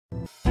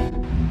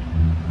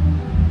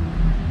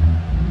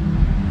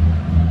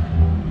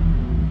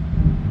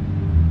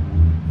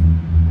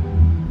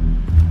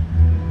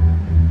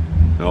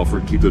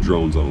Alfred, keep the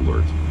drones on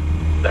alert.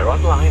 They're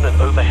online and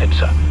overhead,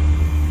 sir.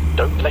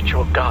 Don't let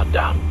your guard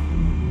down.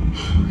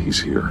 He's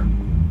here.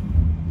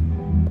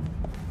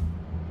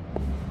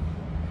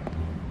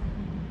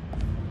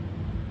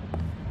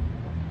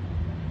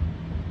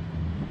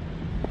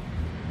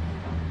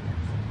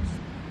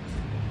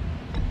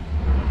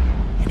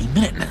 Any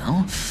minute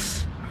now.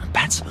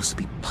 Bat's supposed to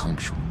be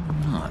punctual or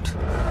not?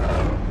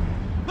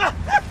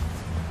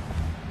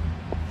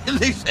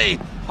 They say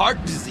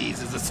heart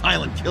disease is a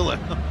silent killer.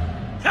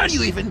 How do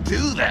you even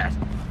do that?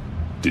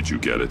 Did you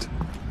get it?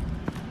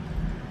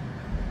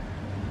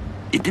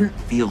 It didn't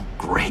feel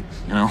great,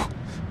 you know?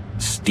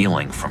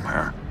 Stealing from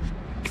her.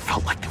 It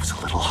felt like there was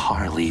a little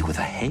Harley with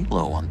a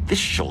halo on this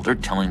shoulder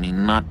telling me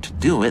not to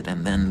do it,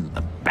 and then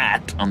a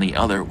bat on the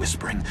other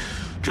whispering,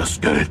 "Just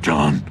get it,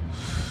 John."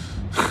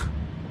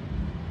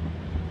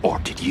 Or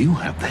did you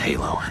have the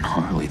halo and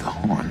Harley the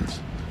horns?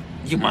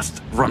 You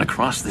must run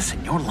across this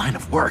in your line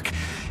of work.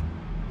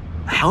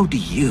 How do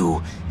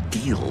you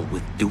deal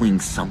with doing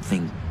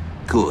something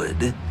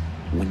good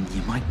when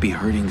you might be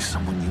hurting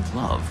someone you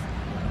love?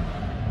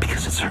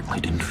 Because it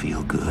certainly didn't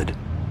feel good.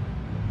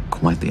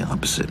 Quite the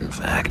opposite, in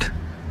fact.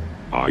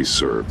 I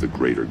serve the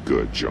greater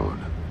good,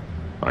 John.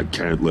 I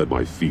can't let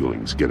my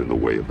feelings get in the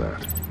way of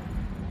that.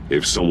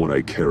 If someone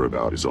I care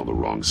about is on the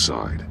wrong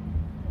side,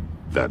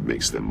 that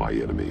makes them my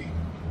enemy.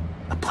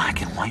 A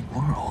black and white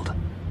world.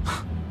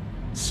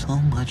 So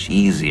much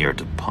easier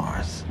to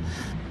parse.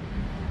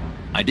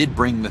 I did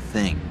bring the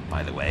thing,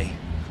 by the way.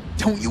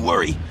 Don't you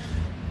worry.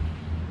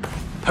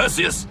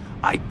 Perseus,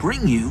 I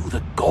bring you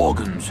the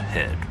Gorgon's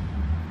head.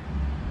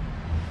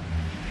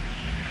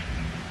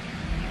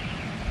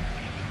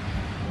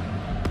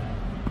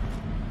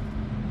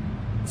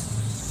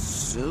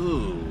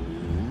 So,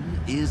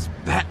 is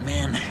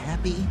Batman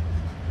happy?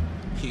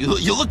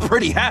 You look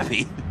pretty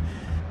happy.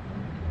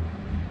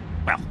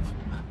 Well,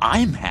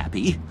 I'm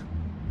happy.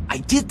 I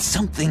did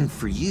something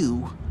for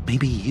you.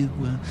 Maybe you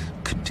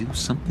could do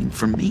something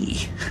for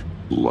me.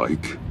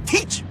 Like?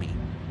 Teach me.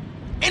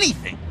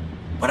 Anything.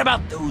 What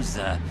about those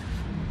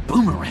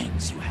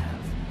boomerangs you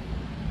have?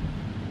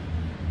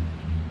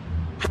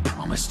 I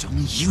promise to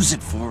only use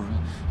it for,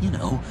 you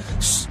know,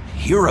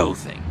 hero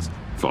things.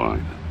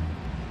 Fine.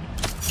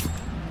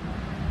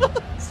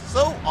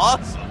 So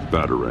awesome.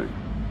 Batarang.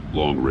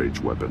 Long-range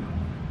weapon.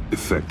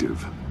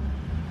 Effective.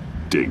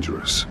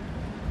 Dangerous.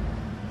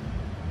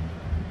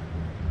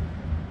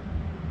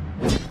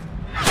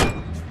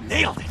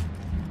 Nailed it.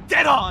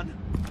 Dead on.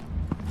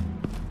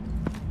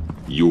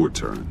 Your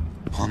turn.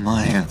 On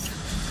my...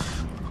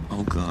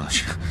 oh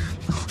gosh.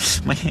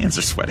 My hands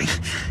are sweating.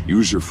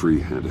 Use your free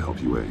hand to help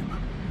you aim.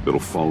 It'll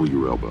follow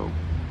your elbow.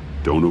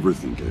 Don't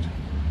overthink it.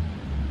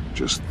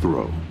 Just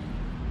throw.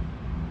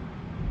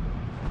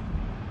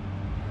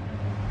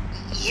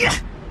 Yeah.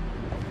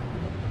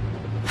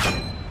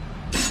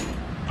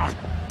 Oh,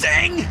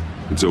 dang.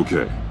 It's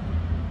okay.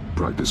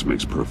 Practice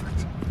makes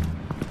perfect.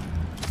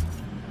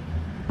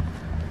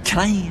 Can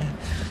I...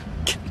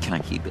 can I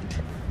keep it?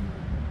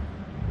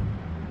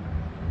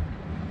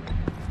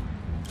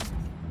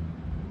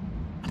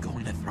 I'm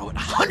going to throw it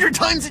 100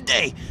 times a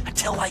day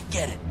until I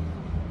get it.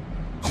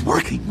 I'm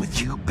working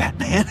with you,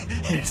 Batman,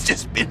 and it's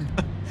just been...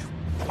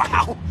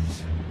 wow.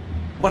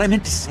 What I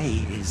meant to say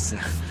is,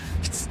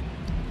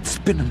 it's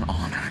been an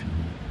honor.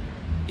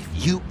 If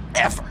you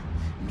ever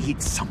need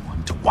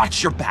someone to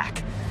watch your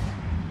back,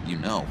 you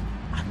know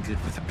I'm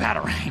good with a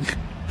Batarang.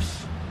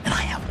 And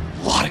I have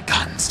a lot of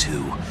guns,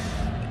 too,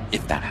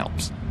 if that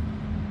helps.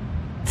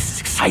 This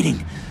is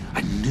exciting.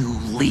 A new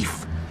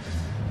leaf.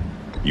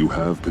 You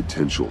have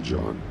potential,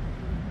 John.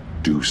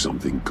 Do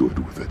something good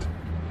with it.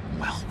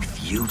 Well,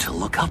 with you to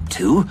look up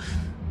to,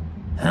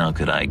 how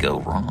could I go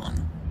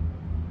wrong?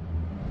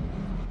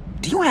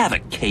 Do you have a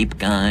cape,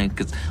 guy?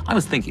 Because I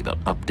was thinking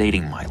about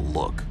updating my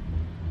look.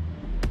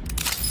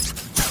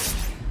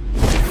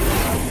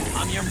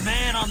 I'm your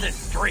man on this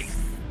street.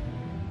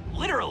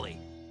 Literally.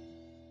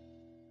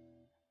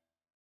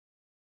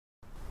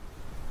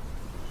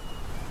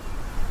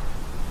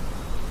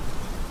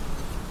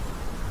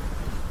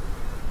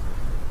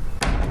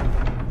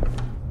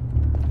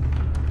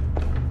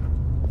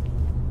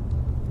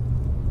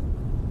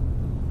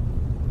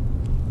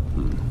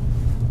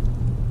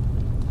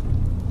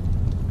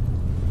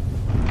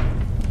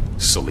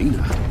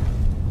 Selina.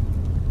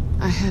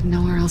 I had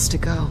nowhere else to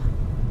go.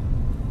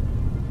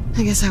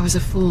 I guess I was a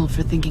fool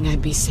for thinking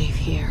I'd be safe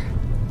here.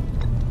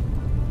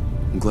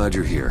 I'm glad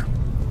you're here.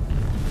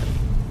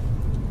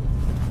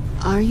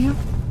 Are you?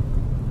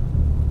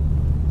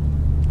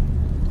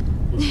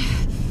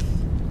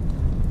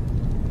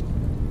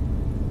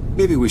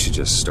 Maybe we should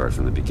just start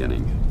from the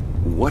beginning.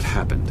 What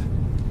happened?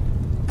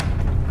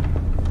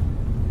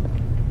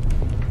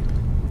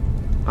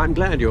 I'm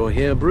glad you're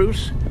here,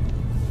 Bruce.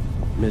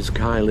 Miss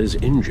Kyle is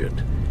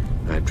injured.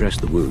 I've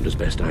dressed the wound as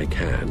best I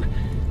can.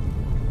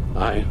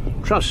 I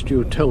trust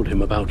you told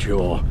him about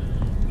your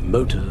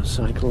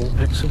motorcycle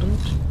accident?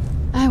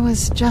 I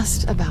was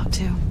just about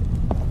to.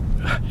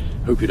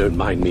 Hope you don't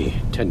mind me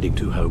tending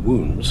to her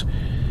wounds.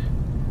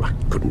 I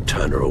couldn't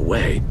turn her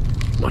away.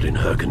 Not in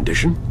her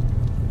condition?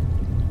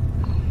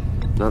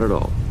 Not at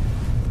all.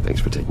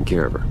 Thanks for taking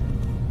care of her.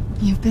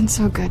 You've been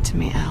so good to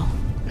me, Al.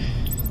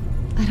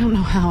 I don't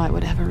know how I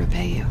would ever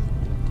repay you.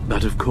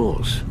 But of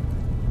course.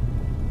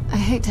 I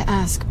hate to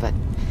ask, but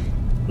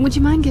would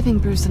you mind giving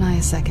Bruce and I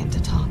a second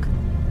to talk?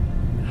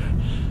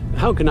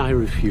 How can I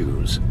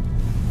refuse?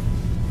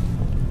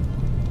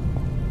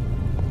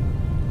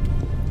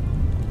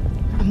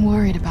 I'm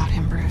worried about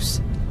him,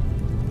 Bruce.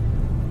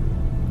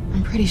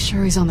 I'm pretty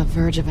sure he's on the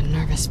verge of a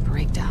nervous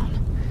breakdown.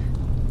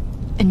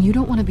 And you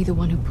don't want to be the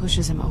one who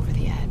pushes him over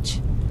the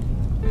edge.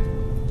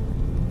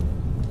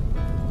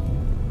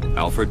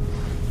 Alfred,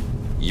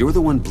 you're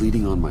the one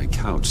bleeding on my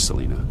couch,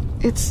 Selina.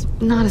 It's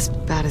not as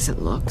bad as it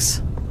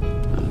looks.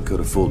 Could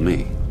have fooled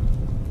me.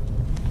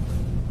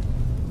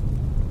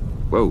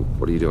 Whoa,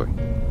 what are you doing?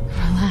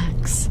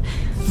 Relax.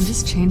 I'm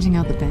just changing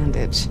out the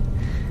bandage.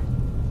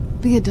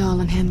 Be a doll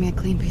and hand me a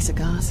clean piece of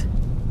gauze.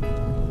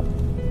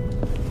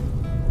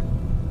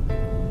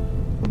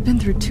 I've been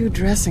through 2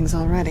 dressings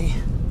already.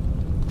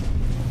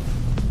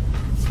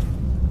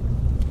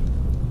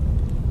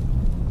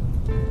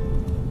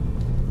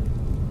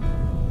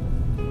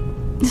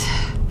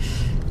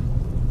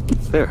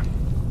 There.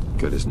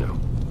 Good as new.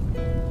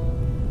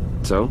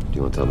 So, do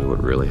you want to tell me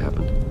what really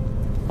happened?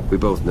 We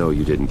both know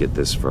you didn't get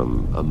this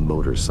from a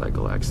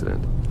motorcycle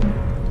accident.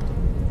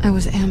 I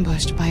was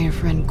ambushed by your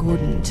friend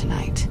Gordon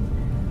tonight.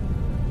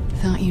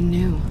 Thought you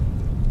knew.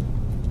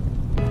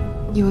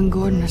 You and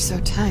Gordon are so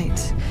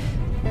tight.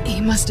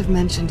 He must have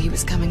mentioned he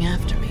was coming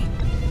after me.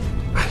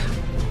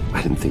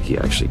 I didn't think he'd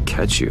actually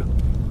catch you.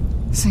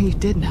 So you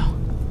did know.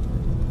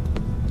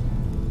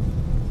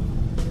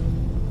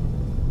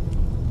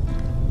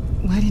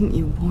 Why didn't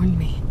you warn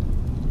me?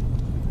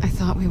 I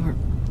thought we were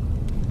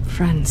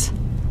friends.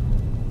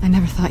 I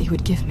never thought you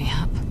would give me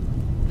up.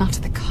 Not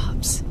to the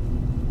cops.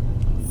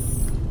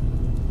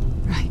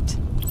 Right.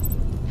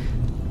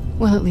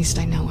 Well, at least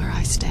I know where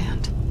I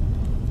stand.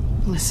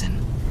 Listen,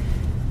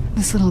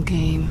 this little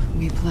game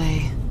we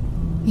play,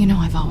 you know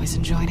I've always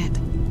enjoyed it.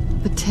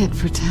 The tit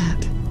for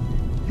tat.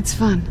 It's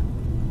fun.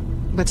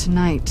 But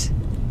tonight,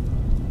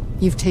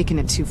 you've taken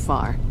it too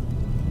far.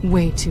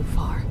 Way too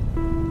far.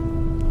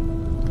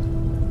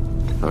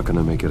 How can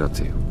I make it up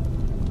to you?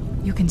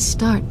 You can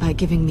start by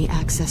giving me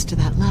access to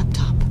that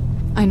laptop.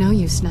 I know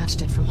you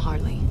snatched it from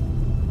Harley.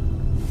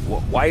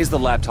 Why is the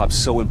laptop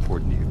so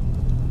important to you?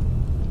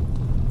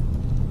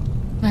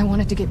 I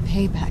wanted to get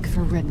payback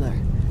for Riddler,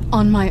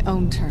 on my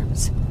own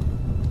terms.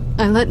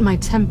 I let my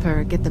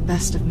temper get the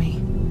best of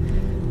me.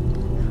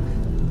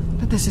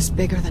 But this is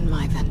bigger than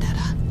my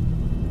vendetta.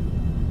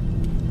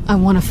 I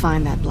want to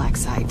find that black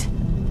site,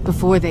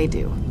 before they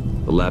do.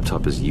 The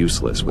laptop is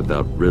useless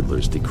without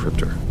Riddler's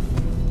decryptor.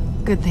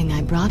 Good thing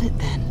I brought it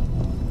then.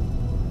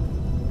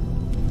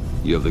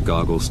 You have the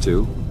goggles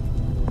too?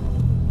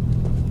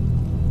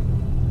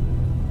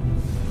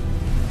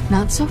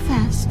 Not so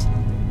fast.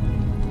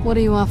 What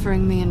are you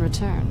offering me in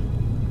return?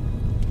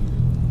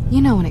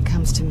 You know when it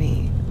comes to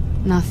me,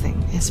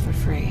 nothing is for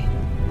free.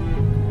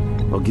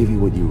 I'll give you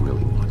what you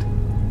really want.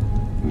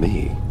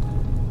 Me?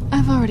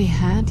 I've already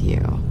had you.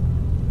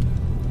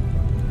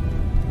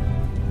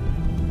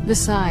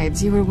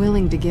 Besides, you were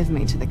willing to give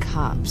me to the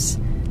cops.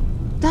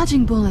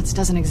 Dodging bullets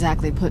doesn't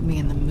exactly put me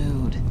in the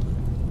mood.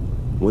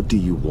 What do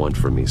you want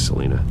from me,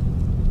 Selina?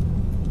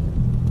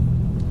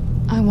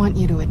 I want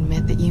you to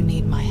admit that you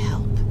need my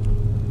help.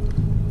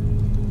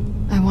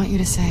 I want you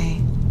to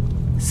say,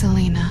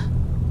 Selina,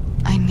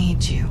 I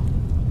need you.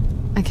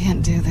 I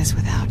can't do this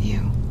without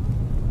you.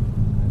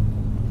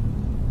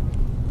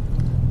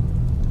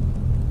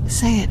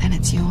 Say it and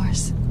it's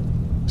yours.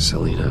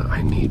 Selina,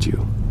 I need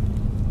you.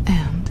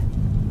 And?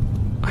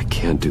 I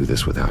can't do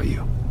this without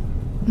you.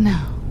 No,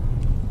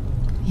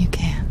 you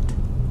can't.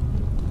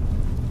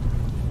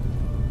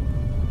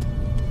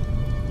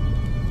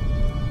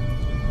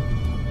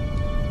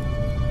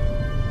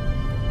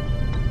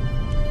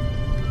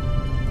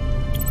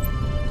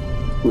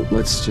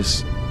 Let's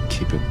just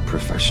keep it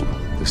professional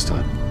this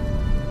time.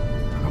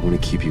 I want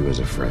to keep you as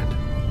a friend.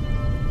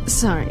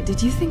 Sorry,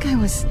 did you think I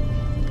was...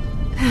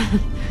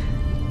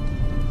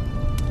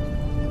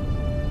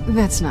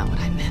 That's not what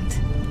I meant.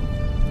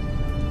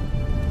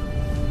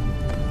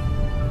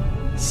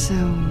 So,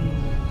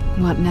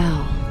 what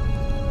now?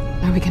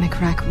 Are we gonna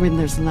crack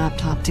Riddler's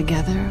laptop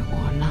together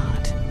or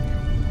not?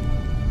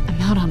 I'm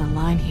out on a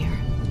line here.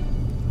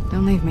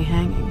 Don't leave me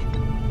hanging.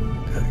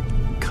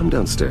 Come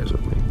downstairs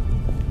with me.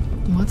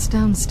 What's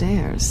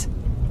downstairs?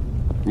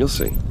 You'll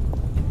see.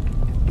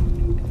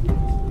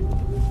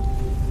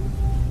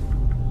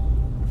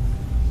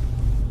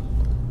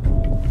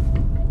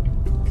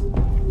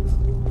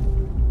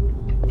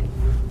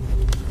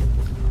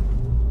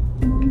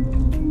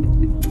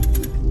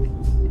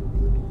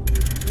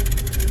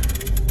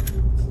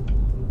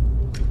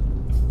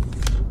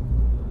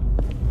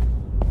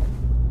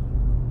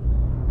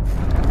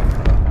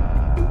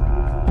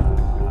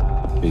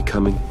 Are you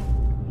coming?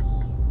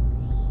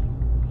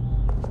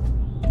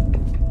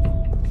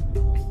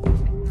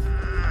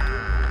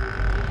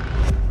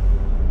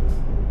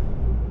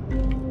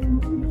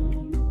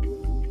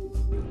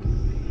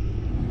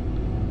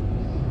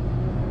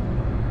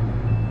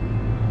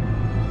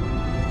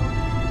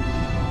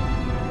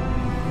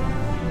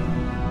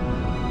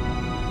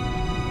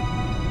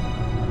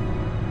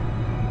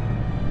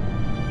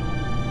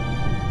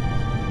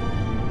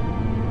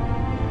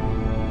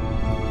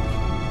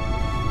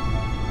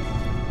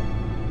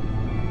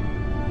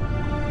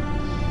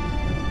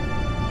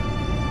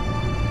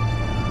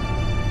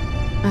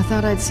 I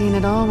thought I'd seen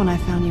it all when I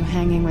found you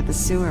hanging with the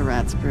sewer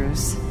rats,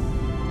 Bruce.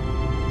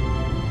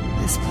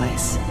 This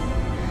place.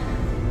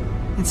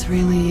 It's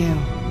really you.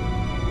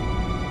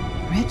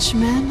 Rich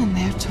men and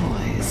their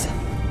toys.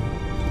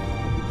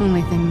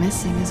 Only thing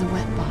missing is a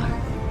wet bar.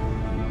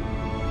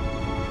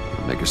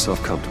 Make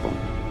yourself comfortable.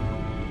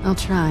 I'll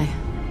try.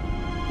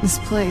 This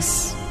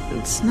place,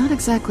 it's not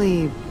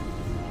exactly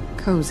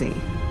cozy.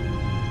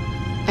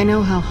 I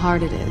know how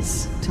hard it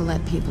is to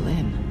let people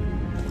in.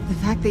 The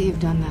fact that you've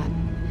done that,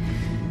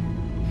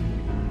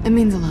 it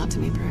means a lot to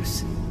me,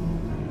 Bruce.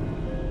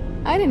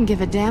 I didn't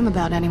give a damn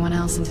about anyone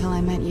else until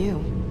I met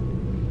you.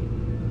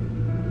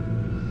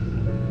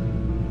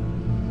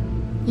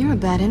 You're a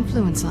bad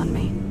influence on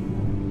me.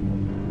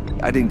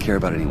 I didn't care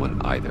about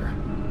anyone either.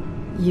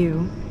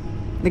 You?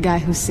 The guy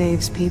who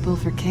saves people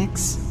for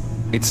kicks?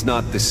 It's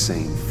not the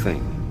same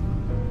thing.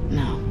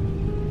 No.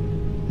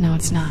 No,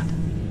 it's not.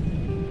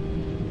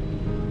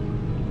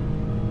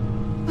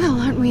 Well,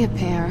 aren't we a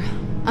pair?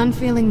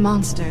 Unfeeling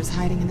monsters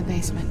hiding in the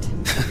basement.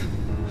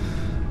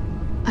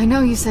 I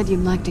know you said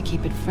you'd like to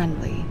keep it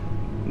friendly,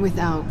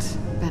 without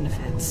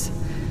benefits.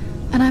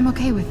 And I'm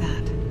okay with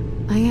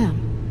that. I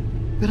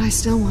am. But I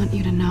still want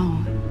you to know,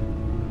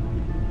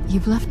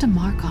 you've left a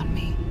mark on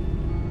me.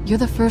 You're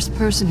the first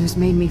person who's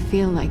made me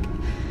feel like,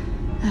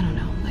 I don't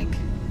know, like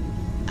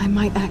I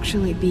might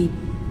actually be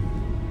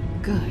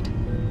good.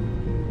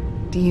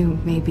 Do you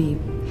maybe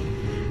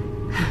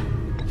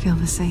feel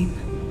the same?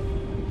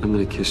 I'm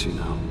gonna kiss you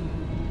now.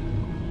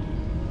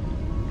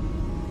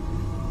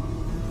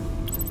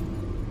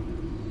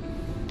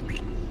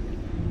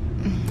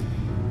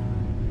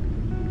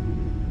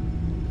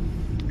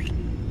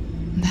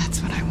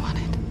 That's what I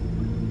wanted.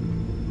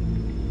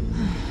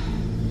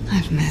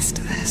 I've missed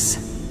this.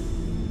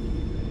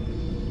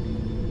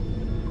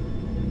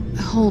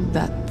 Hold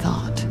that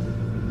thought.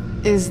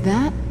 Is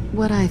that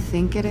what I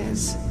think it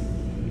is?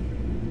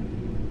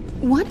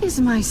 What is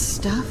my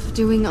stuff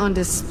doing on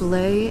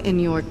display in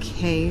your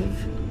cave?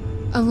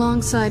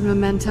 Alongside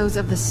mementos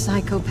of the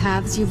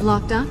psychopaths you've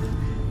locked up?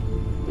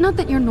 Not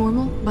that you're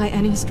normal by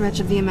any stretch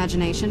of the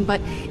imagination,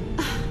 but...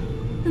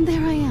 and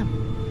there I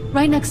am,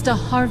 right next to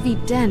Harvey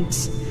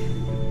Dent.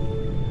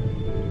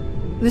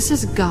 This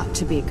has got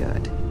to be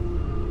good.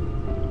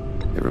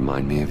 They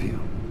remind me of you.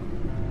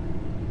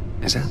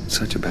 Is that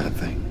such a bad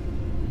thing?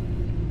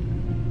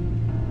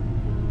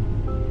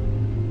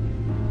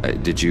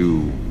 Did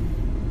you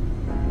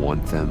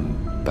want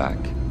them back?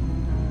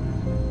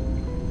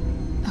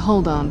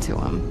 Hold on to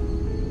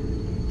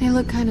them. They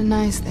look kind of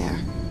nice there.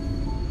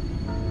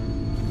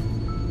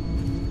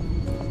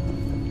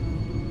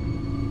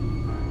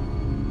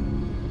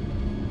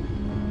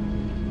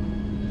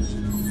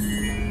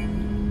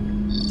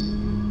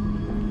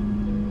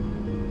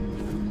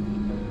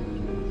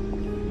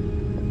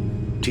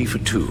 Tea for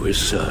two is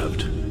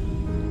served.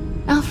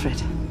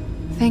 Alfred,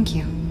 thank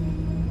you.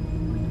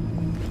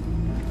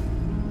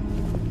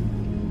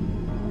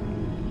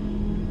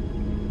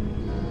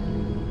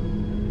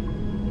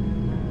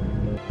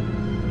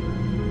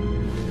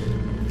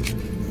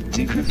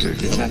 Decryptor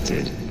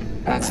detected.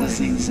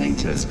 Accessing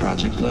Sanctus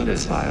Project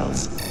Lotus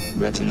files.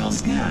 Retinal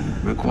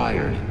scan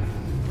required.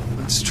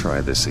 Let's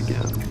try this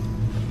again.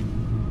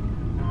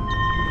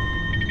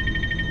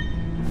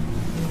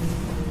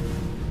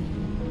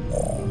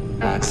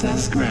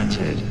 Access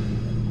granted.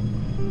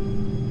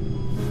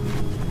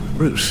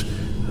 Bruce,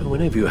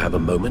 whenever you have a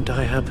moment,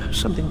 I have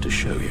something to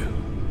show you.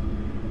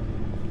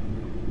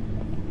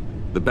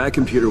 The back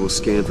computer will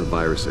scan for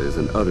viruses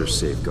and other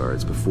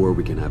safeguards before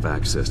we can have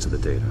access to the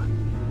data.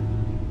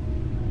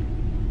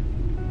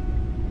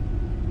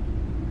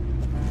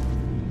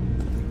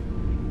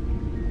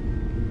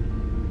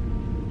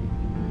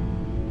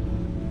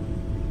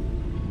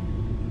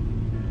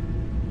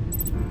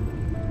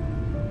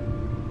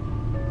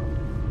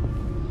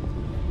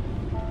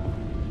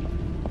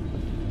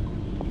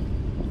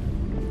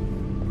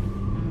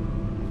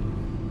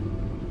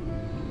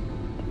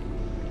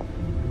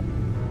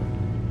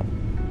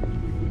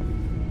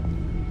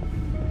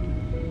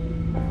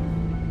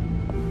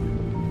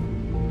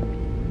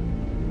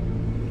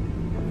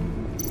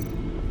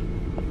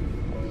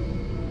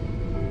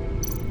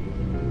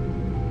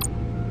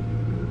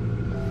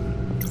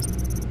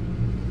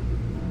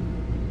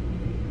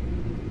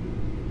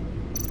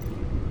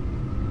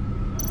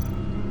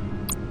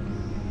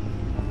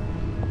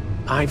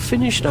 I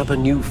finished up a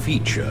new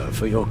feature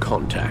for your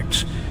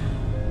contacts.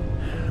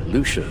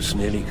 Lucius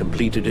nearly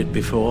completed it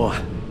before.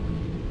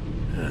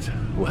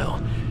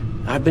 Well,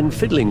 I've been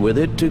fiddling with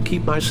it to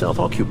keep myself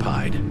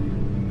occupied.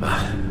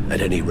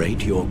 At any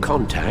rate, your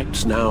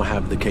contacts now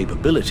have the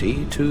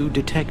capability to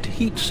detect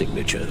heat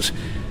signatures.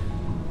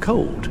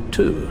 Cold,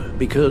 too,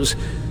 because,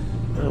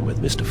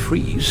 with Mr.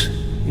 Freeze,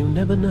 you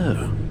never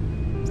know.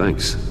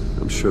 Thanks.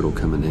 I'm sure it'll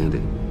come in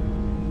handy.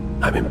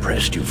 I'm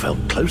impressed you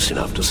felt close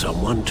enough to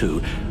someone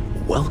to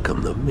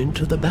welcome them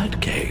into the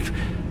Batcave.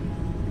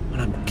 But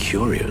I'm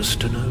curious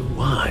to know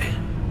why.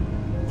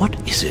 What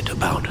is it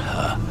about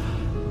her?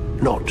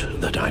 Not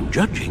that I'm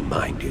judging,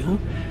 mind you.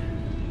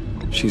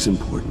 She's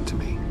important to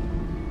me.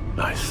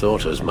 I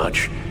thought as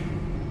much.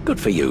 Good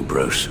for you,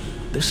 Bruce.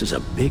 This is a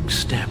big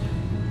step.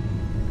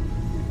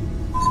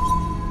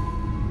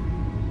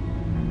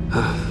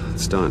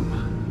 It's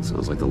done.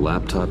 Sounds like the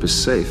laptop is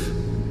safe.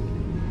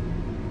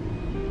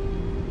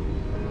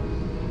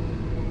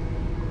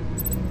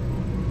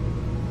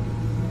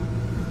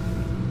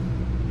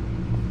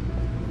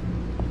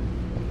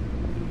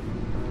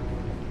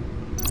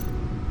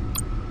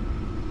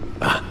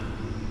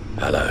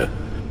 Hello.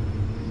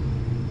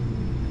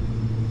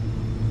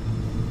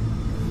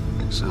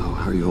 So,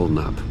 how are you holding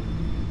up?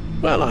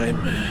 Well, I'm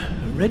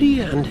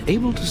ready and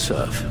able to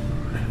serve.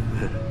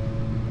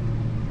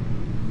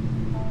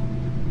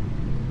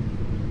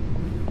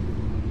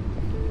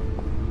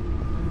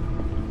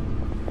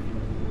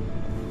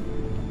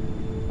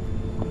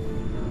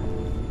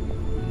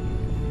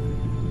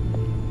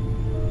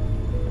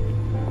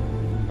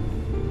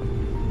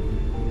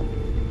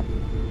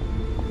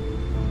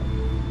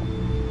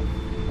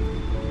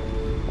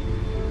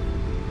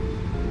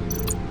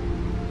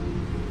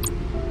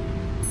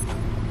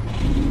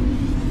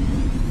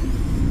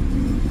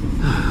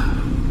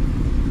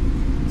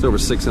 It's over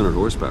 600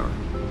 horsepower.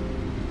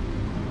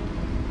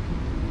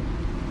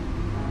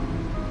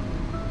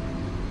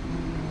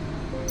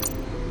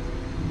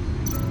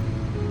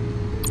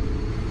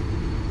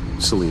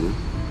 Selena.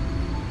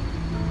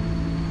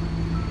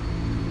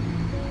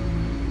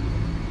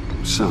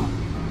 So,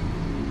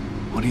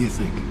 what do you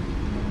think?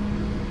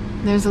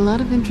 There's a lot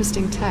of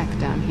interesting tech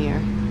down here.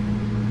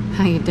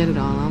 How you did it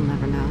all, I'll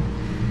never know.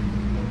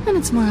 And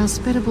it's more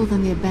hospitable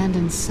than the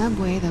abandoned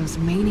subway those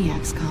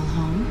maniacs call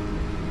home.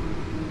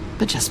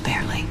 But just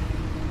barely.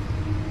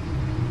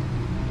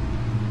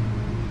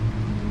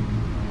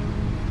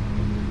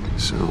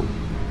 So,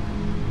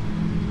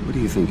 what do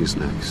you think is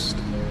next?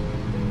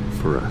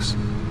 For us?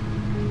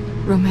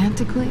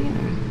 Romantically,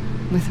 or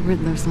with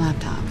Riddler's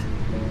laptop?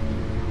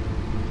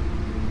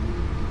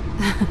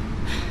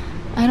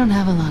 I don't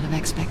have a lot of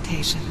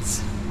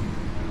expectations.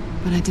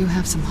 But I do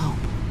have some hope.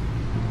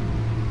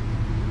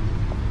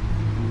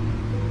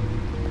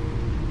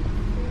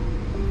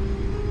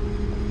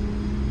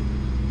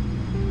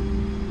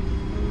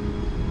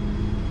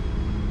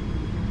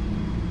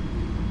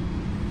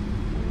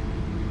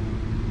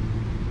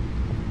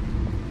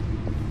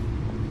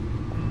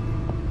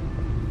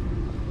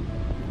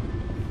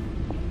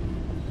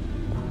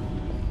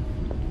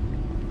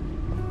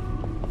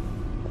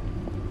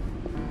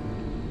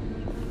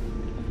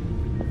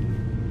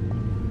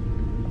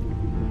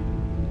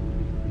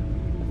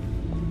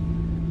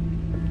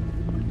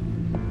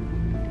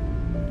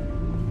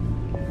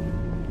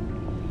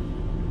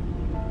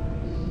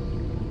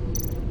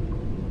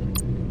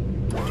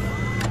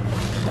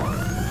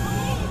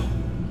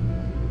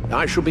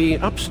 I shall be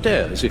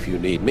upstairs if you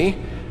need me.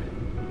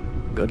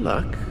 Good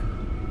luck.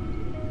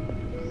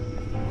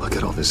 Look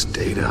at all this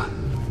data.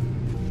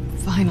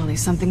 Finally,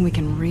 something we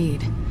can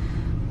read.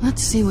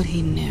 Let's see what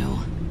he knew.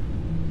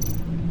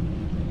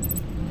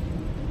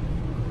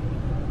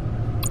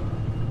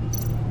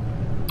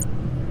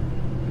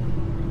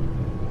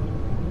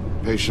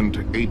 Patient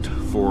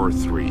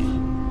 843.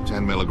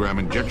 10 milligram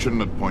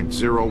injection at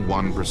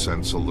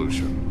 0.01%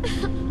 solution.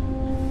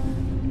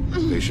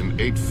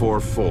 Patient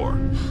 844.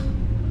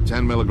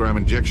 10 milligram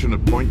injection at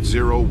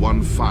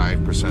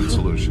 0.015%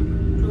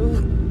 solution.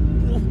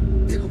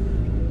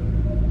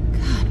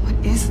 God,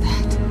 what is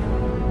that?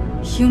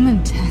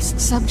 Human test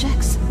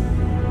subjects?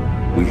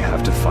 We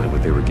have to find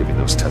what they were giving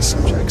those test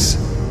subjects.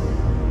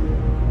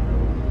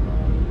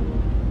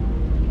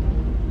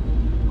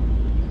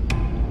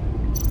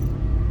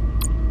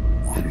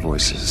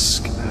 Invoices,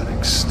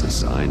 schematics,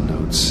 design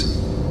notes.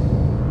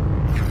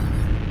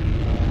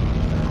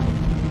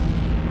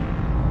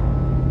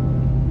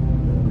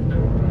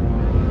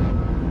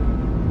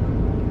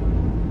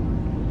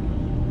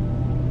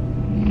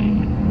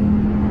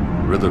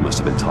 Riddler must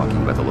have been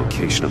talking about the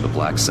location of the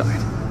black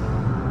site.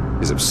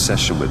 His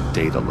obsession with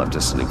data left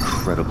us an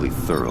incredibly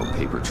thorough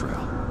paper trail.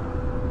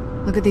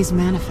 Look at these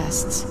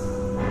manifests.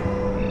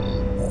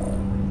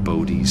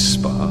 Bodhi's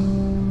Spa?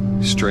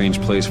 Strange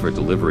place for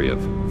delivery of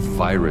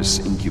virus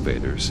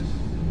incubators.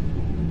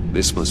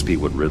 This must be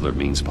what Riddler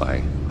means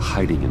by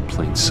hiding in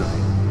plain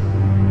sight.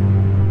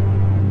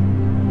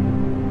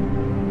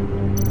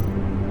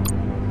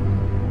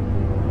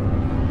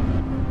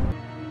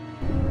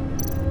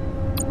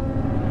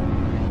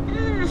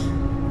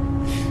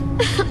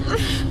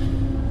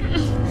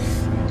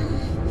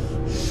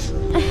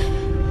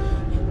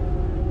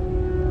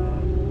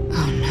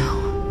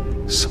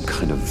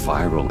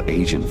 Viral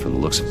agent from the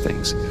looks of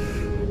things.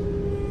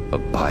 A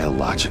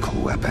biological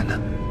weapon.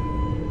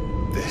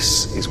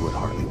 This is what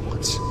Harley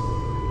wants.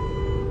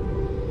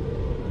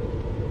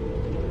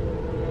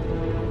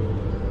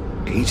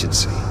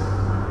 Agency.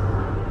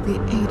 The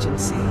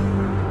agency.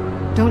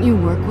 Don't you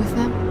work with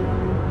them?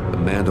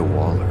 Amanda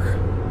Waller.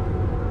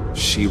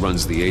 She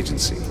runs the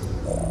agency.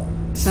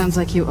 Sounds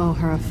like you owe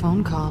her a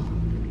phone call.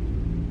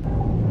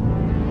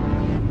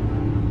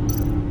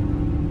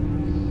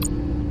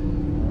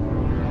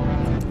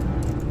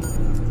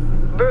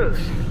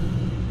 Bruce,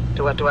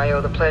 To what do I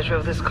owe the pleasure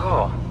of this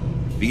call?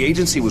 The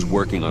agency was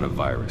working on a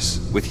virus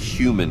with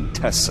human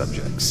test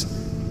subjects.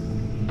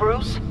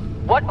 Bruce,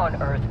 what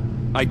on earth?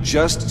 I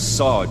just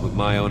saw it with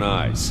my own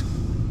eyes.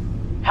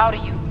 How do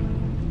you...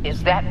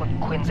 Is that what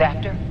Quinn's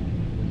after?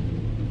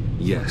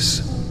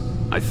 Yes.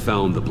 I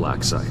found the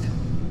black site.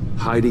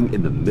 Hiding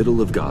in the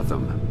middle of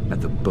Gotham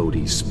at the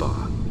Bodhi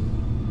Spa.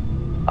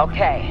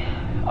 Okay.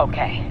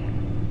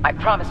 I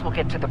promise we'll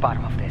get to the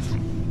bottom of this.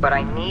 But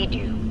I need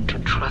you to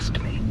trust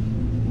me.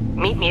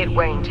 Meet me at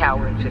Wayne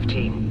Tower in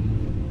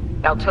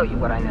 15. I'll tell you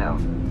what I know.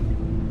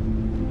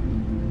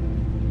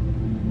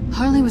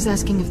 Harley was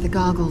asking if the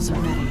goggles are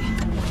ready.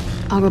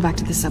 I'll go back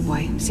to the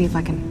subway, see if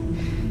I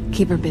can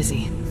keep her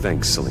busy.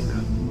 Thanks,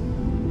 Selena.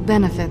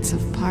 Benefits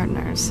of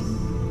partners.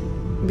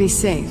 Be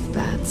safe,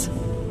 Bats.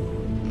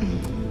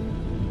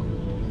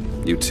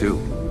 You too.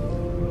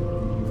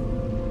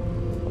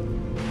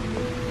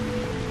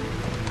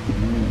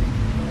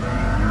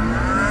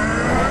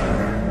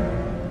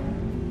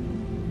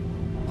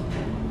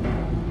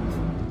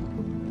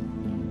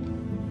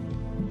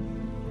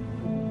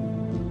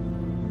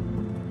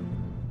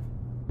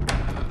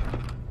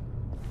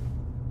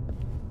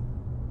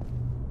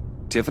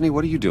 Tiffany,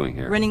 what are you doing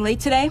here? Running late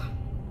today?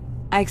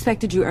 I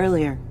expected you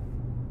earlier.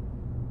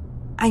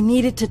 I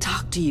needed to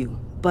talk to you,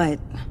 but...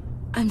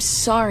 I'm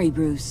sorry,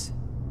 Bruce.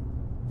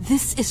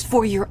 This is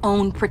for your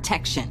own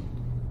protection.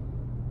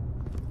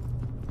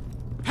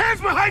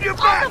 Hands behind your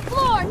back! On the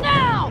floor,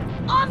 now!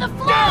 On the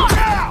floor!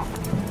 Now!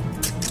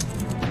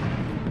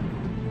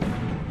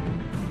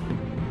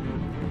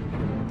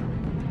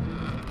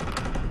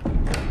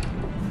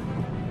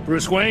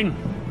 Bruce Wayne,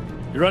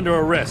 you're under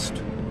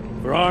arrest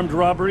for armed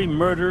robbery,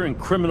 murder, and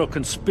criminal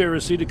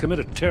conspiracy to commit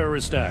a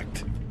terrorist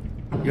act.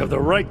 You have the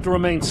right to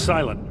remain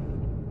silent.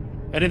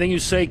 Anything you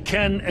say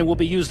can and will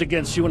be used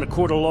against you in a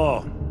court of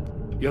law.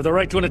 You have the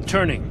right to an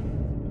attorney.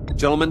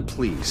 Gentlemen,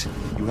 please.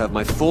 You have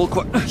my full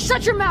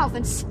Shut your mouth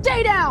and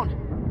stay down!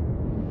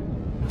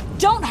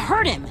 Don't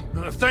hurt him!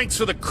 Thanks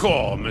for the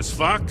call, Miss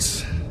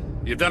Fox.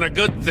 You've done a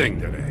good thing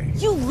today.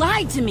 You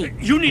lied to me!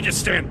 You need to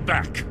stand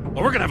back,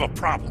 or we're gonna have a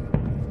problem.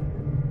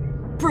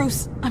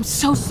 Bruce, I'm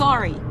so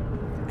sorry.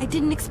 I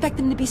didn't expect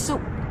them to be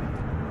so...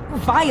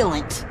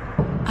 violent.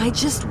 I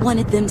just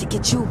wanted them to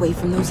get you away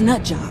from those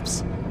nut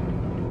jobs.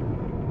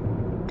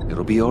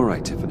 It'll be all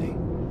right, Tiffany.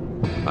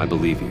 I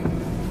believe you.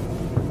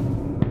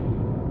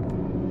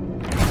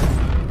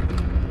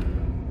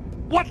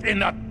 What in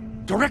the...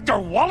 Director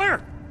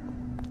Waller?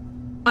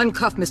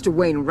 Uncuff Mr.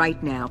 Wayne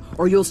right now,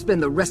 or you'll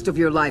spend the rest of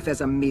your life as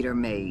a meter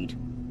maid.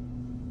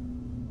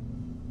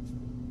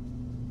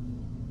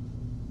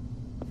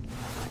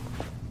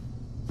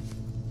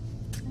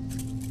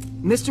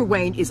 Mr.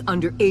 Wayne is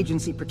under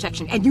agency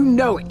protection, and you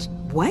know it.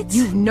 What?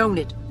 You've known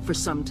it for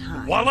some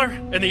time. Waller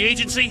and the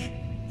agency?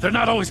 They're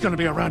not always gonna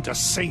be around to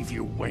save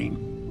you,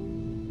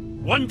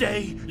 Wayne. One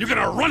day, you're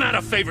gonna run out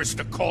of favors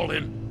to call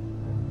in.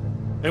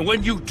 And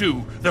when you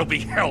do, there'll be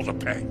hell to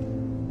pay.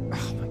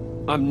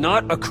 I'm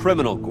not a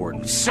criminal,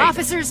 Gordon.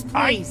 Officers,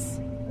 please.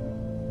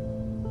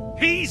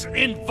 He's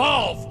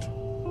involved.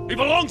 He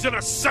belongs in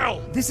a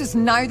cell. This is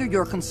neither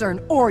your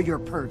concern or your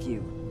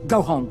purview.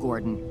 Go home,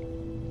 Gordon.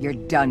 You're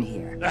done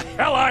here. The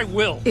hell I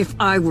will. If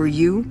I were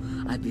you,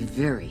 I'd be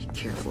very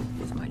careful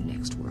with my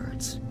next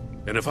words.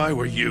 And if I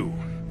were you,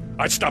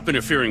 I'd stop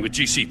interfering with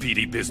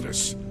GCPD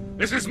business.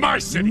 This is my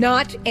city.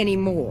 Not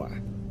anymore.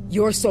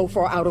 You're so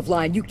far out of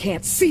line you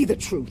can't see the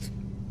truth.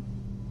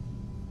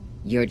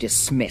 You're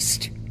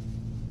dismissed.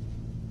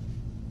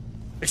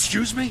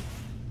 Excuse me?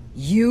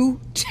 You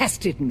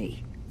tested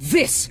me.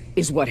 This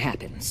is what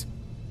happens.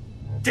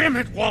 Damn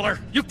it, Waller!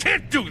 You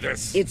can't do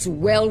this! It's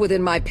well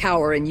within my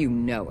power and you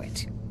know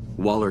it.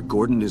 Waller,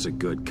 Gordon is a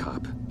good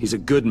cop. He's a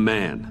good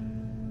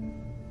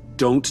man.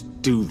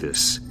 Don't do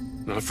this.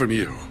 Not from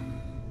you.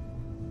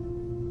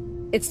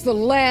 It's the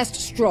last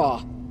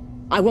straw.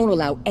 I won't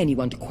allow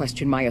anyone to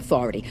question my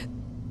authority.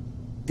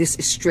 This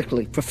is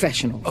strictly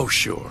professional. Oh,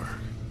 sure.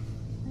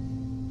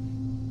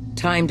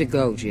 Time to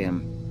go,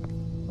 Jim.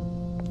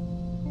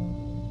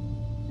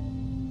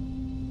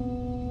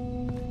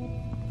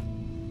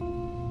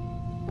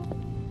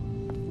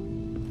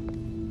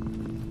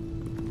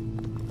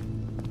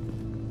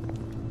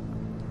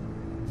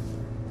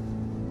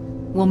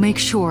 We'll make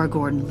sure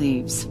Gordon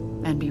leaves,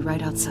 and be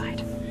right outside.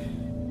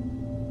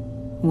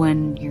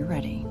 When you're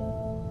ready.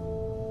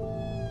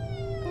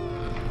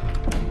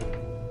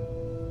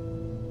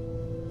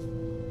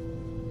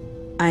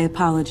 I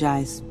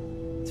apologize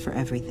for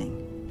everything.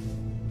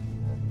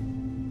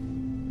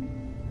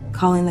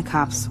 Calling the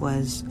cops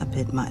was a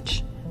bit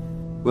much.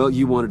 Well,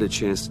 you wanted a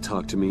chance to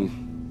talk to me,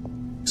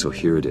 so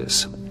here it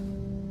is.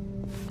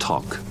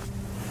 Talk.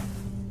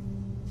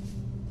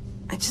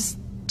 I just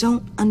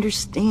don't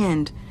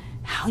understand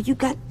how you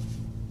got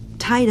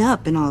tied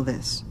up in all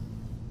this.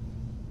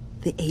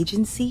 The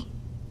agency?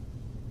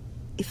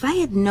 If I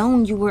had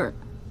known you were...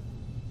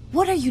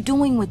 What are you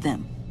doing with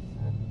them?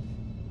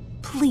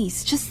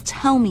 Please, just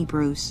tell me,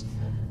 Bruce.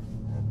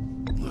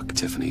 Look,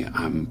 Tiffany,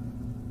 I'm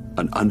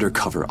an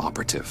undercover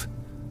operative.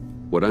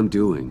 What I'm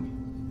doing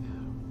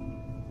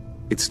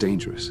It's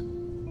dangerous.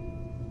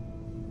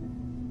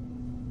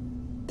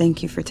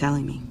 Thank you for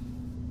telling me.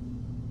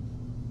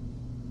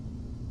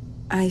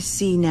 I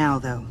see now,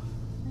 though.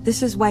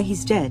 This is why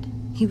he's dead.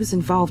 He was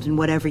involved in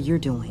whatever you're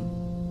doing.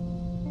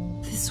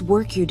 This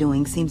work you're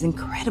doing seems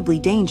incredibly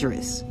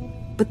dangerous.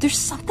 But there's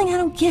something I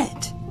don't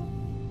get.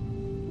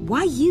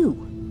 Why you?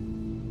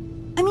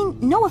 I mean,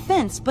 no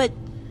offense, but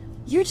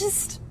you're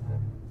just...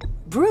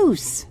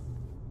 Bruce.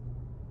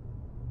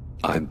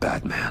 I'm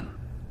Batman.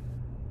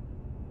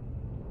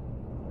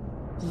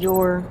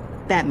 You're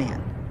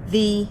Batman.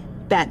 The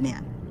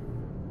Batman.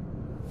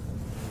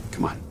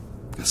 Come on,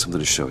 got something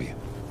to show you.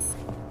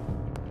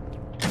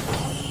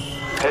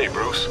 Hey,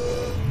 Bruce.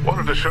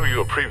 Wanted to show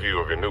you a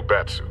preview of your new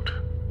Batsuit.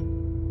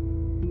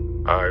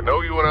 I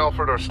know you and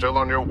Alfred are still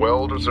on your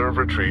well-deserved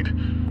retreat,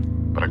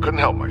 but I couldn't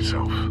help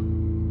myself.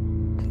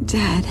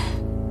 Dad.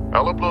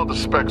 I'll upload the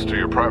specs to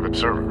your private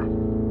server.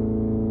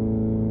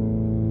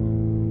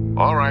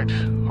 All right.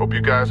 Hope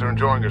you guys are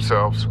enjoying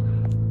yourselves.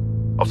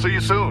 I'll see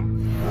you soon.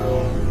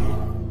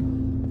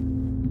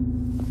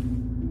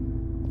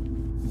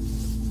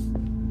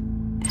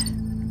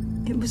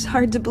 It was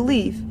hard to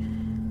believe.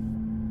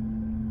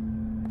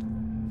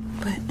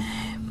 But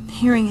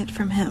hearing it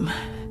from him...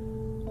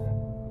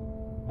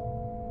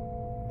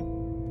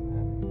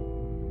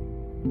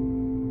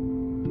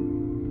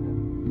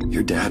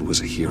 Your dad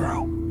was a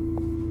hero.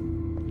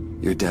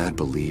 Your dad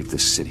believed the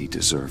city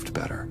deserved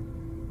better.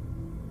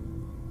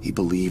 He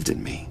believed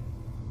in me.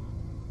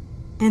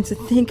 And to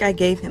think I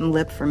gave him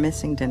lip for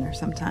missing dinner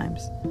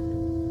sometimes.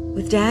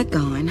 With Dad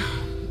gone...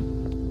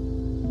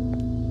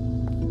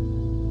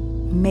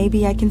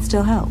 maybe I can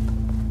still help.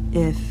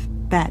 If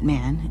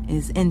Batman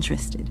is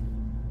interested.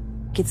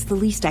 It's the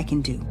least I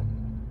can do.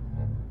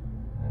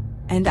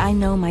 And I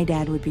know my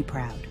dad would be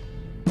proud.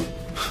 The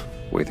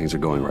way things are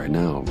going right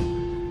now,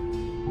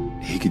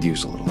 he could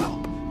use a little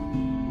help.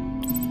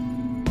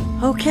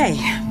 Okay,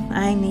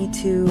 I need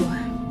to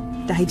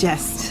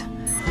digest.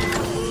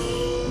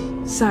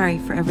 Sorry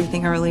for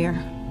everything earlier,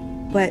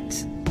 but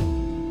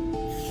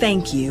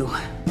thank you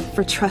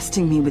for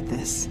trusting me with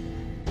this.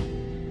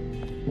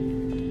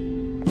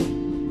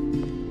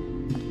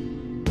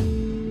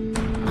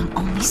 I'm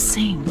only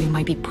saying we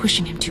might be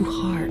pushing him too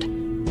hard.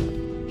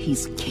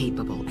 He's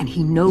capable, and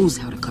he knows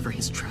how to cover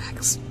his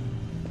tracks.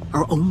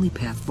 Our only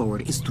path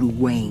forward is through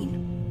Wayne.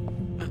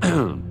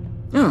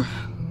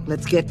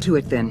 Let's get to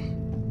it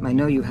then. I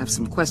know you have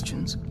some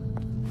questions.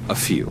 A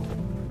few.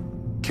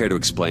 Care to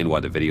explain why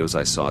the videos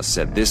I saw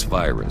said this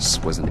virus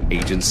was an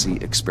agency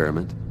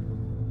experiment?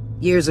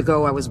 Years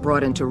ago, I was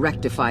brought in to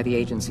rectify the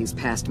agency's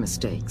past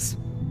mistakes.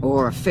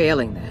 Or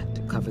failing that,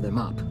 to cover them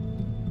up.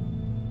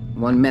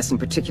 One mess in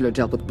particular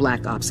dealt with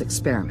Black Ops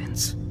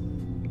experiments.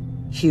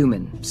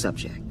 Human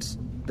subjects.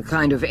 The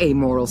kind of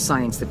amoral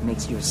science that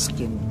makes your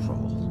skin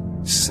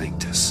crawl.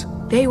 Sanctus.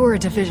 They were a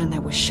division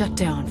that was shut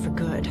down for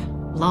good,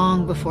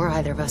 long before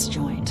either of us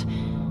joined.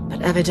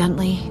 But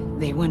evidently,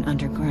 they went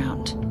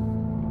underground.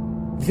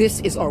 This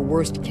is our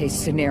worst-case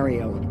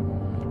scenario.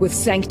 With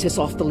Sanctus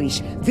off the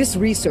leash, this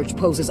research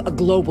poses a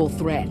global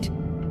threat.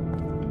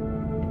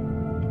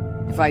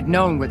 If I'd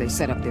known where they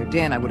set up their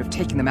den, I would have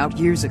taken them out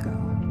years ago.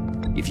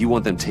 If you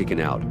want them taken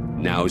out,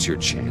 now's your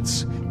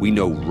chance. We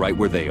know right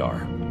where they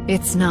are.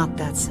 It's not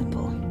that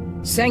simple.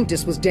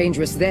 Sanctus was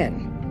dangerous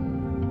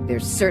then. They're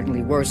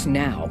certainly worse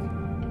now.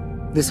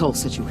 This whole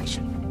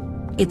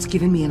situation, it's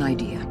given me an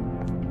idea.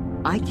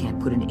 I can't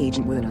put an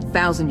agent within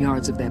 1,000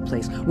 yards of that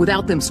place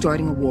without them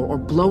starting a war or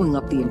blowing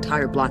up the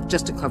entire block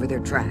just to cover their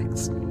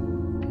tracks.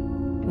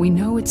 We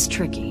know it's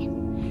tricky,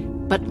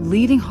 but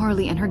leading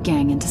Harley and her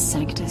gang into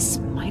Sanctus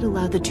might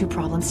allow the two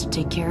problems to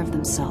take care of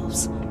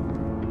themselves.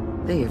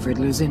 They have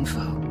Riddler's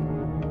info.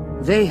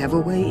 They have a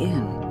way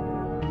in.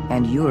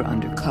 And you're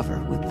undercover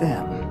with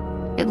them.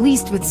 At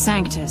least with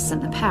Sanctus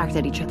and the Pact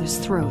at each other's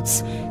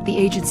throats, the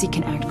agency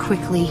can act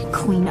quickly,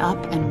 clean up,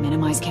 and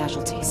minimize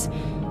casualties.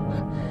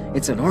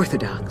 It's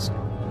unorthodox.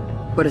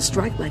 But a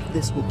strike like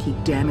this will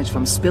keep damage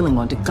from spilling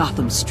onto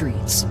Gotham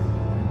streets.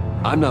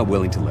 I'm not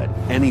willing to let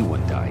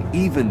anyone die,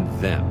 even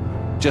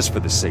them, just for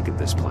the sake of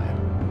this plan.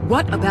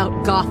 What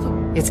about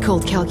Gotham? It's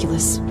cold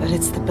calculus, but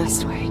it's the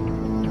best way.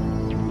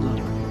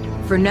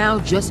 Look, for now,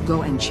 just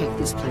go and check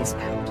this place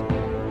out.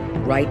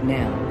 Right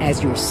now,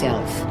 as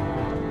yourself.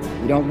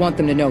 We don't want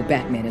them to know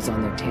Batman is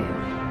on their tail.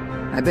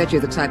 I bet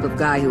you're the type of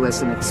guy who has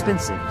some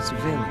expensive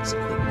surveillance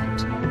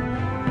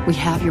equipment. We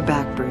have your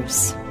back,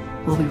 Bruce.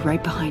 We'll be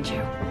right behind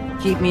you.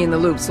 Keep me in the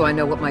loop so I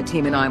know what my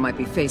team and I might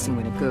be facing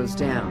when it goes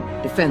down.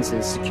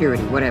 Defenses,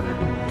 security, whatever.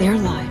 Their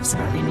lives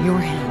are in your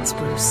hands,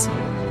 Bruce.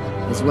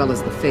 As well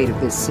as the fate of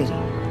this city.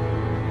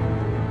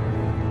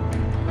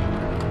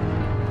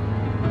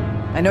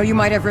 I know you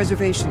might have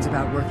reservations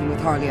about working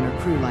with Harley and her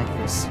crew like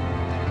this.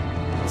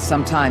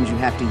 Sometimes you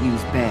have to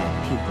use bad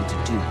people to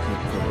do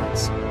good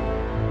things.